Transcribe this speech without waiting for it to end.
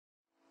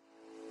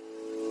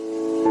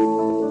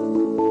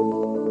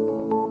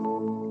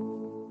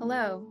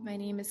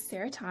name is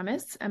Sarah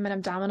Thomas. I'm an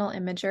abdominal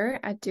imager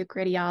at Duke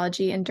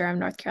Radiology in Durham,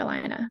 North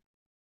Carolina.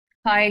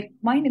 Hi,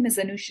 my name is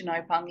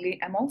Shenoy-Bhangle.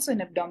 I'm also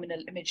an abdominal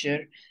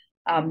imager,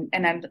 and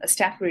I'm a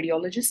staff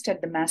radiologist at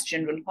the Mass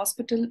General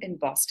Hospital in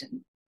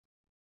Boston.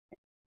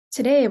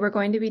 Today, we're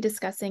going to be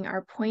discussing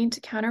our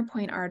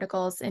point-counterpoint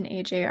articles in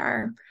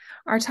AJR.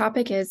 Our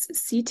topic is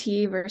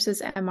CT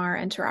versus MR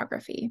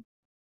enterography.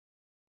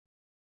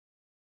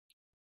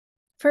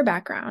 For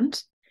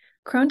background,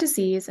 Crohn's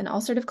disease and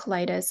ulcerative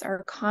colitis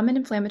are common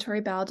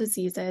inflammatory bowel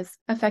diseases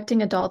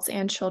affecting adults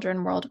and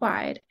children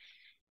worldwide.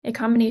 A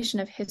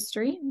combination of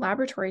history,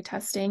 laboratory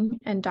testing,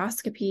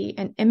 endoscopy,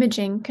 and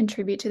imaging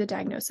contribute to the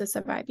diagnosis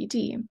of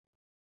IBD.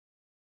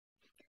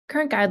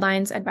 Current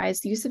guidelines advise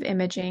the use of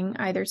imaging,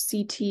 either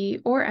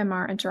CT or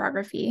MR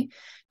enterography,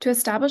 to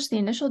establish the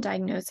initial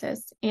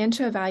diagnosis and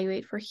to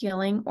evaluate for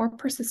healing or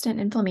persistent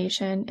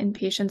inflammation in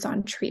patients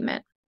on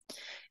treatment.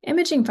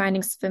 Imaging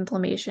findings of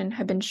inflammation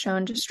have been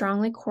shown to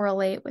strongly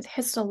correlate with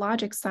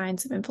histologic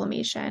signs of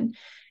inflammation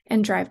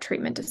and drive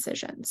treatment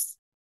decisions.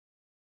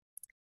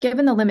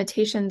 Given the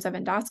limitations of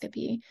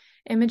endoscopy,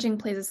 imaging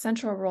plays a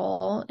central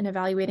role in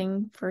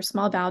evaluating for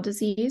small bowel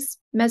disease,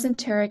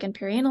 mesenteric and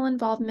perianal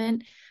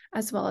involvement,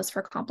 as well as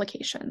for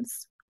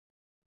complications.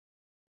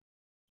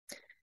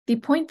 The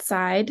point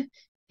side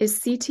is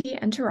CT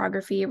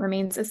enterography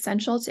remains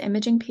essential to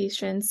imaging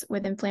patients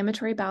with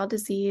inflammatory bowel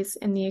disease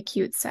in the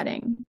acute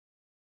setting.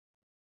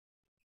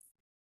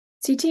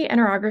 CT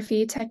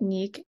enterography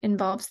technique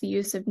involves the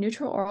use of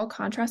neutral oral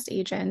contrast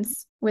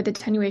agents with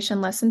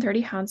attenuation less than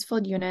 30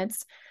 Hounsfield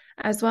units,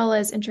 as well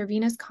as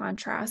intravenous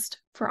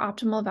contrast for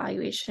optimal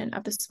evaluation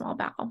of the small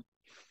bowel.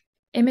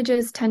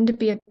 Images tend to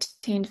be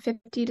obtained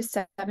 50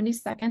 to 70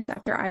 seconds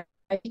after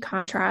IV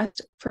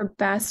contrast for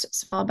best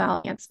small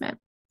bowel enhancement.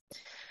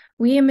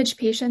 We image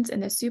patients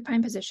in the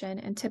supine position,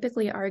 and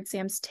typically our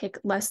exams take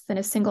less than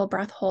a single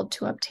breath hold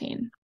to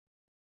obtain.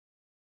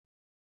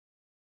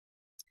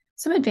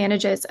 Some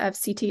advantages of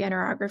CT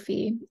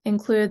enterography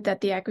include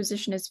that the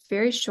acquisition is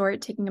very short,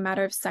 taking a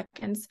matter of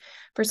seconds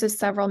versus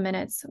several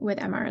minutes with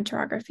MR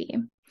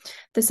enterography.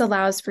 This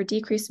allows for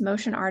decreased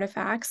motion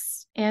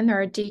artifacts, and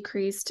there are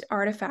decreased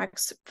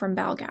artifacts from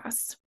bowel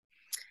gas.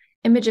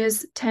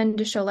 Images tend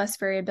to show less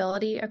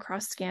variability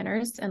across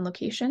scanners and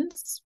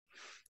locations.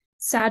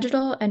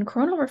 Sagittal and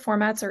coronal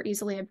reformats are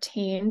easily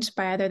obtained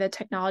by either the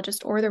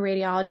technologist or the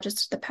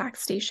radiologist at the PAC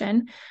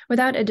station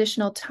without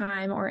additional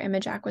time or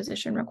image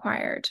acquisition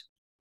required.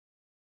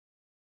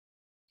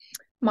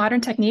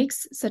 Modern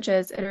techniques such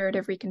as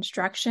iterative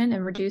reconstruction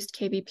and reduced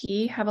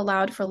KVP have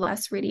allowed for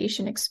less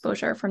radiation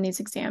exposure from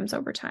these exams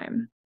over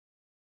time.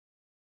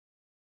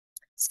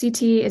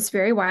 CT is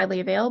very widely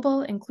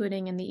available,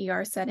 including in the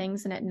ER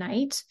settings and at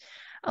night,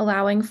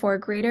 allowing for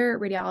greater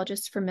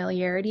radiologist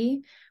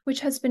familiarity, which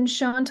has been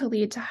shown to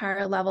lead to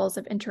higher levels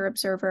of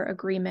inter-observer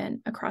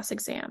agreement across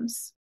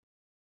exams.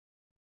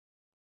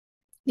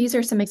 These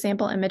are some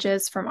example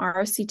images from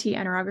our CT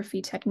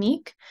enterography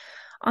technique.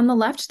 On the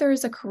left, there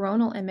is a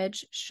coronal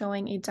image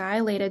showing a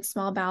dilated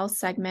small bowel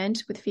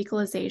segment with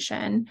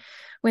fecalization,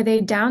 with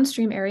a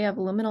downstream area of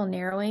luminal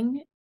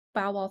narrowing,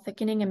 bowel wall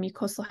thickening, and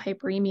mucosal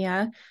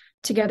hyperemia,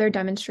 together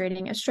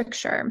demonstrating a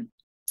stricture.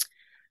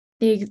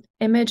 The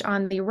image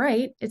on the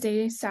right is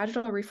a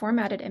sagittal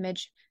reformatted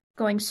image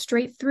going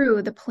straight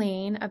through the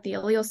plane of the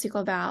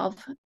ileocecal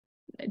valve,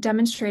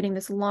 demonstrating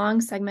this long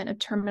segment of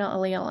terminal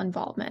ileal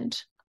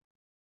involvement.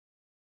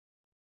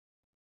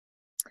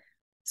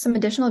 Some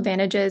additional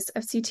advantages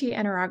of CT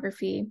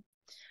enterography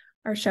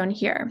are shown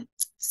here.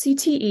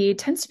 CTE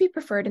tends to be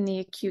preferred in the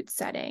acute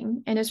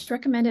setting and is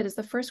recommended as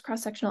the first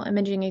cross-sectional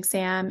imaging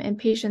exam in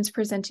patients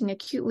presenting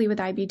acutely with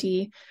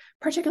IBD,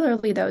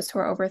 particularly those who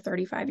are over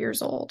 35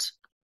 years old.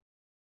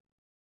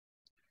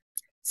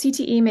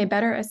 CTE may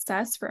better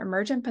assess for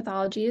emergent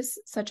pathologies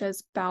such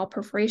as bowel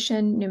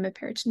perforation,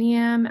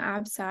 pneumoperitoneum,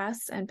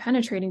 abscess, and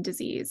penetrating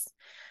disease.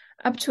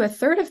 Up to a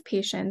third of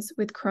patients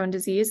with Crohn's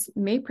disease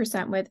may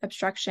present with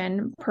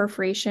obstruction,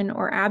 perforation,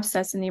 or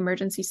abscess in the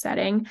emergency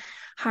setting,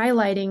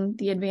 highlighting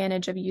the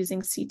advantage of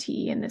using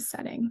CTE in this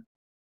setting.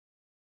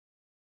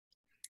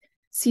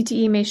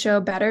 CTE may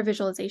show better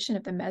visualization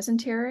of the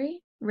mesentery,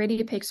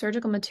 radiopaque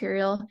surgical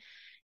material,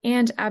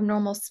 and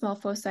abnormal small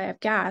foci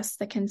of gas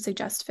that can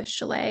suggest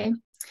fistulae.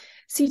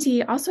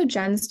 CT also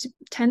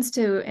tends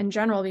to, in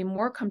general, be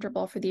more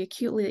comfortable for the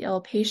acutely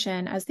ill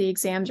patient as the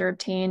exams are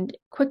obtained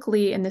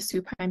quickly in the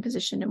supine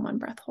position in one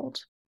breath hold.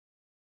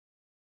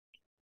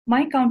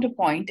 My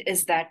counterpoint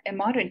is that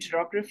MR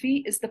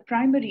enterography is the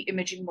primary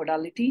imaging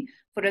modality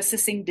for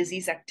assessing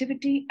disease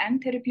activity and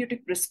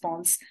therapeutic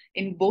response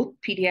in both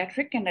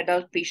pediatric and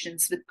adult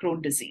patients with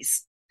Crohn's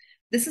disease.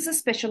 This is a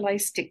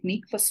specialized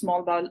technique for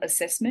small bowel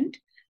assessment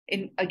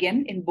in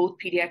both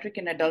pediatric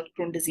and adult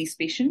Crohn's disease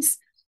patients.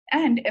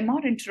 And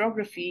MR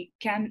enterography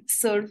can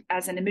serve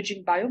as an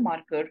imaging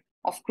biomarker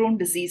of Crohn's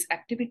disease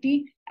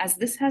activity, as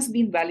this has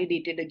been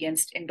validated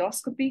against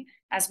endoscopy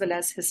as well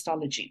as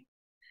histology.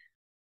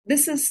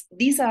 These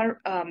are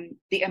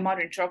the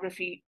MR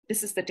enterography.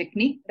 This is the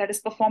technique that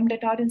is performed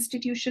at our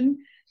institution.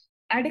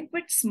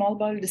 Adequate small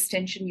bowel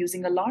distension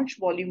using a large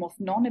volume of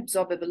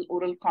non-absorbable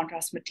oral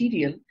contrast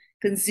material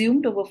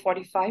consumed over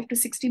 45 to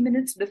 60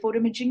 minutes before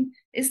imaging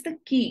is the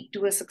key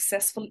to a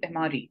successful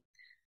MRE.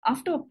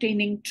 After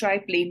obtaining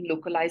triplane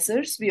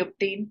localizers, we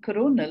obtain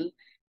coronal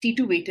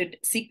T2-weighted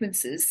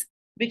sequences,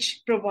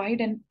 which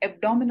provide an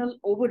abdominal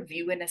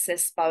overview and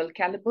assess bowel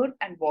caliber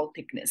and wall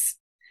thickness.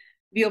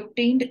 We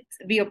obtained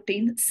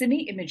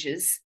cine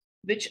images,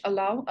 which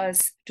allow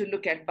us to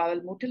look at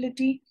bowel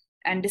motility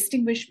and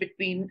distinguish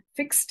between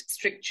fixed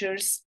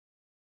strictures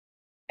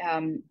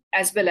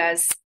as well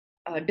as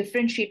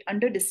differentiate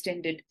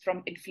underdistended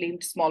from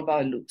inflamed small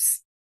bowel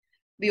loops.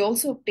 We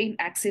also obtain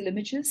axial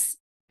images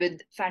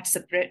with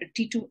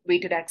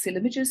T2-weighted axial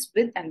images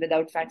with and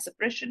without fat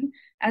suppression,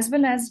 as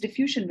well as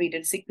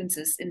diffusion-weighted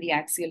sequences in the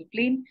axial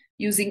plane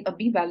using a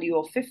b-value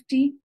of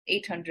 50,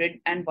 800,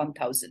 and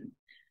 1000.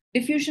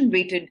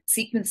 Diffusion-weighted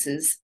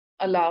sequences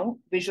allow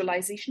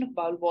visualization of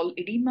bowel wall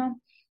edema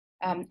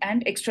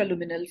and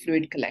extraluminal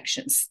fluid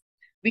collections.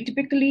 We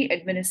typically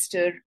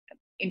administer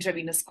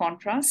intravenous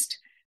contrast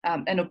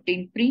and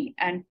obtain pre-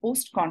 and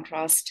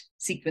post-contrast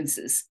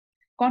sequences.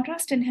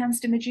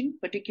 Contrast-enhanced imaging,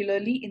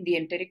 particularly in the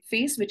enteric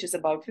phase, which is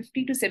about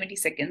 50 to 70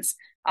 seconds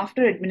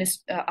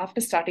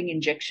after starting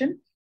injection,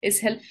 is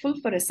helpful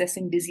for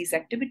assessing disease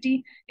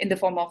activity in the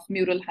form of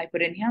mural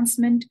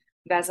hyperenhancement,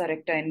 vasa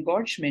recta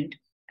engorgement,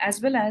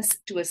 as well as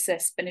to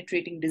assess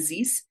penetrating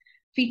disease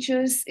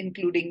features,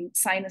 including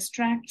sinus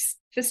tracts,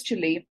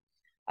 fistulae.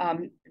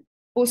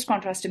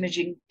 Post-contrast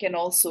imaging can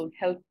also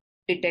help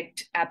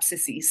detect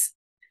abscesses.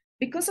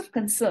 Because of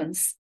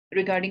concerns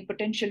regarding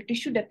potential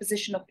tissue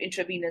deposition of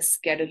intravenous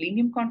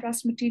gadolinium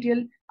contrast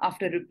material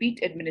after repeat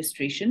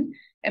administration,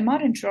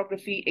 MR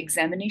enterography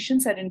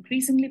examinations are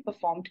increasingly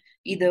performed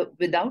either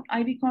without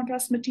IV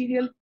contrast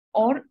material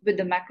or with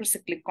the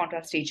macrocyclic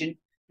contrast agent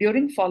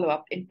during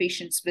follow-up in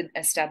patients with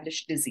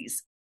established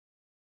disease.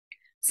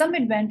 Some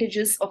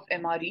advantages of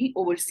MRE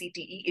over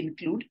CTE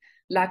include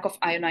lack of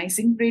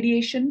ionizing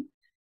radiation,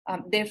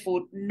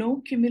 therefore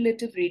no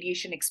cumulative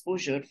radiation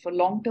exposure for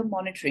long-term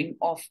monitoring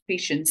of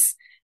patients,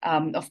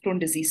 of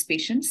Crohn's disease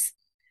patients,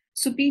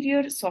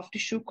 superior soft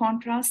tissue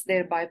contrast,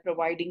 thereby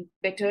providing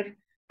better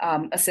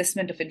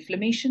assessment of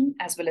inflammation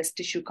as well as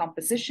tissue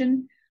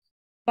composition.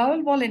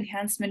 Bowel wall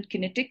enhancement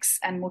kinetics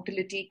and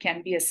motility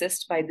can be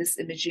assessed by this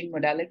imaging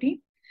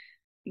modality.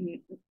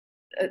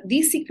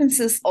 These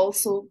sequences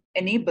also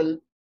enable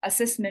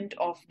assessment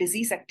of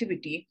disease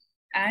activity,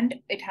 and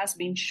it has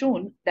been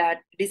shown that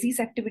disease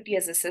activity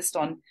as assessed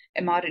on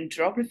MR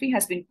enterography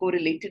has been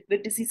correlated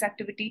with disease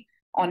activity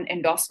on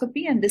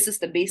endoscopy, and this is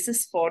the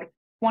basis for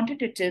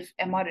quantitative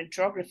MR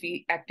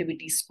enterography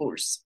activity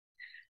scores.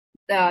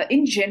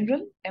 In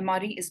general,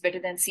 MRE is better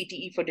than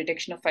CTE for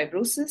detection of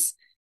fibrosis.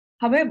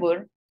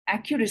 However,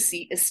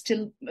 accuracy is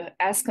still,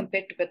 as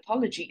compared to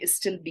pathology, is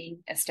still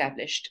being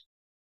established.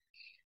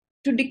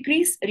 To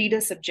decrease reader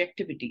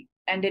subjectivity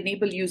and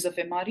enable use of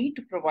MRE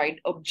to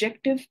provide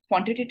objective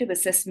quantitative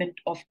assessment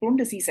of Crohn's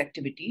disease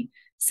activity,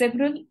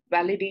 several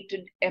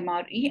validated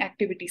MRE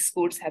activity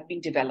scores have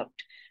been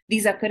developed.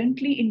 These are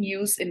currently in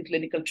use in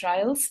clinical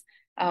trials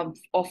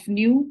of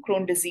new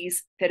Crohn's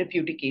disease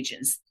therapeutic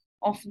agents.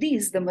 Of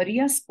these, the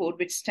MARIA score,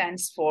 which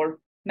stands for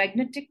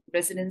Magnetic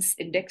Resonance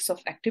Index of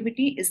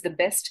Activity, is the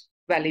best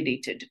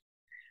validated.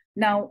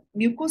 Now,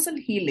 mucosal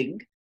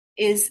healing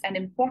is an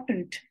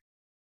important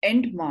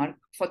end mark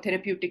for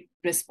therapeutic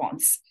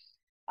response,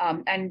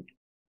 and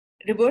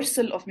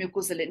reversal of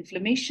mucosal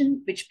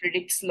inflammation, which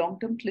predicts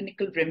long-term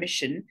clinical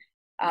remission,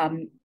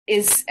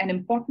 is an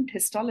important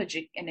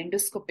histologic and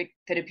endoscopic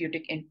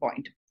therapeutic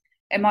endpoint.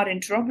 MR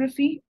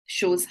enterography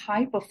shows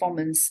high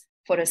performance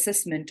for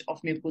assessment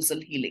of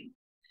mucosal healing.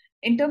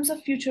 In terms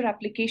of future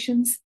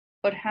applications,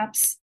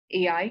 perhaps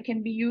AI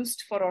can be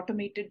used for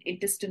automated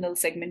intestinal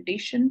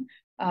segmentation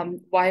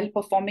while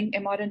performing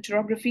MR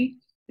enterography.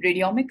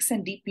 Radiomics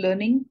and deep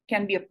learning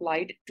can be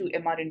applied to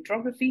MR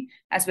enterography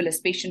as well as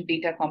patient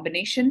data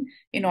combination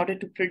in order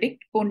to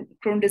predict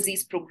Crohn's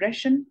disease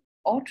progression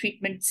or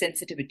treatment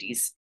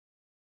sensitivities.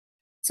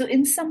 So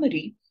in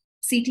summary,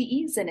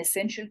 CTE is an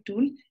essential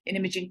tool in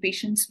imaging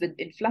patients with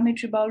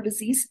inflammatory bowel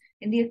disease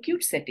in the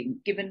acute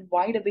setting, given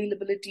wide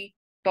availability,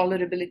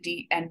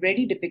 tolerability, and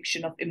ready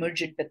depiction of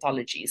emergent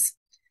pathologies.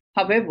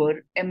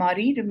 However,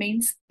 MRE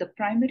remains the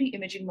primary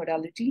imaging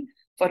modality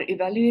for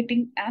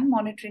evaluating and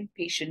monitoring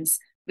patients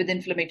with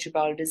inflammatory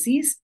bowel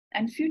disease,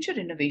 and future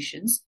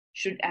innovations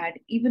should add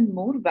even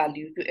more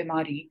value to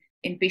MRE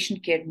in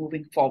patient care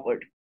moving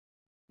forward.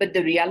 But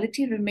the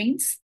reality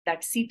remains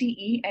that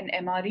CTE and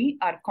MRE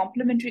are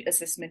complementary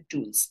assessment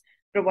tools,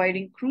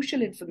 providing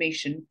crucial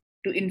information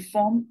to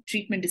inform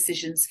treatment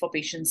decisions for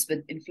patients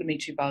with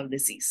inflammatory bowel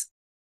disease.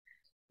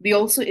 We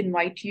also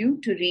invite you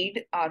to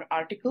read our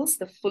articles,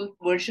 the full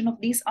version of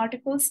these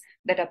articles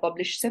that are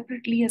published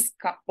separately as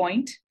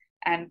Point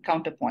and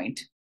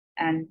Counterpoint.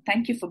 And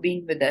thank you for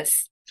being with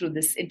us through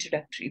this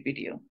introductory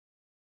video.